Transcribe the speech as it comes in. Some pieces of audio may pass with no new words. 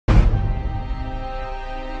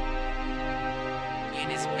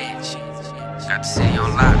bitch. Got the city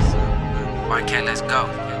on lock. Why can't let's go?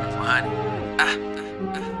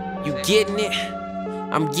 100. You getting it?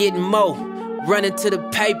 I'm getting more. Running to the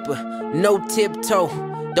paper, no tiptoe.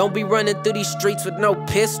 Don't be running through these streets with no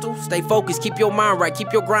pistol. Stay focused, keep your mind right,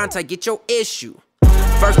 keep your grind tight, get your issue.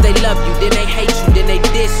 First they love you, then they hate you, then they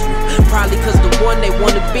diss you. Probably cause the one they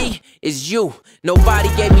wanna be is you. Nobody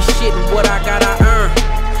gave me shit and what I got I earned.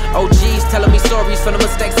 OGs telling me stories from the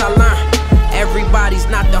mistakes I learned. Everybody's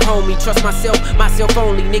not the homie, trust myself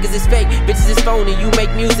only. Niggas is fake, bitches is phony. You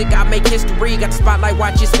make music, I make history. Got the spotlight,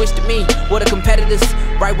 watch it switch to me. What a competitors,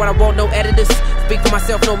 write what I want, no editors. Speak for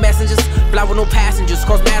myself, no messengers. Fly with no passengers,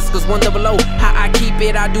 cause massacres 100. How I keep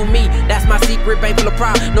it, I do me. That's my secret, bank full of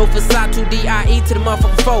pride. No facade, 2DIE to the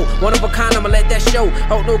motherfucking foe. One of a kind, I'ma let that show.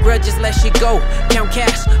 Hold no grudges, let shit go. Count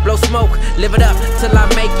cash, blow smoke, live it up till I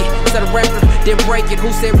make it. Set a record, then break it.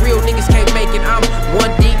 Who said real niggas can't make it? I'm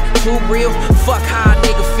one deep, too real. Fuck how a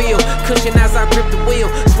nigga feel. Cushion as I grip the wheel.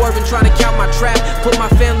 Swerving, trying to count my trap. Put my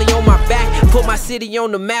family on my back. Put my city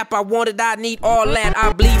on the map. I want it, I need all that.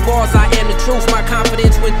 I bleed bars, I am the truth. My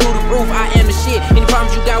confidence went through the roof. I am the shit. Any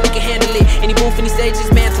problems you got, we can handle it. Any booth, any stage is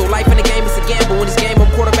mantle. Life in the game is a gamble. In this game, I'm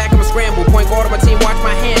quarterback, I'm a scramble. Point guard of my team, watch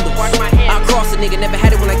my handle. I cross a nigga, never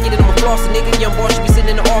had it when I get it, I'ma floss a nigga. Young boy should be sitting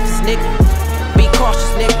in the office, nigga. Be cautious,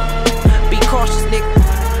 nigga. Be cautious, nigga.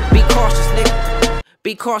 Be cautious, nigga.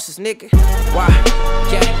 Be cautious, nigga. Why?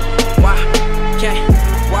 Okay. Why? Okay.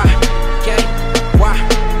 Why? Okay. Why?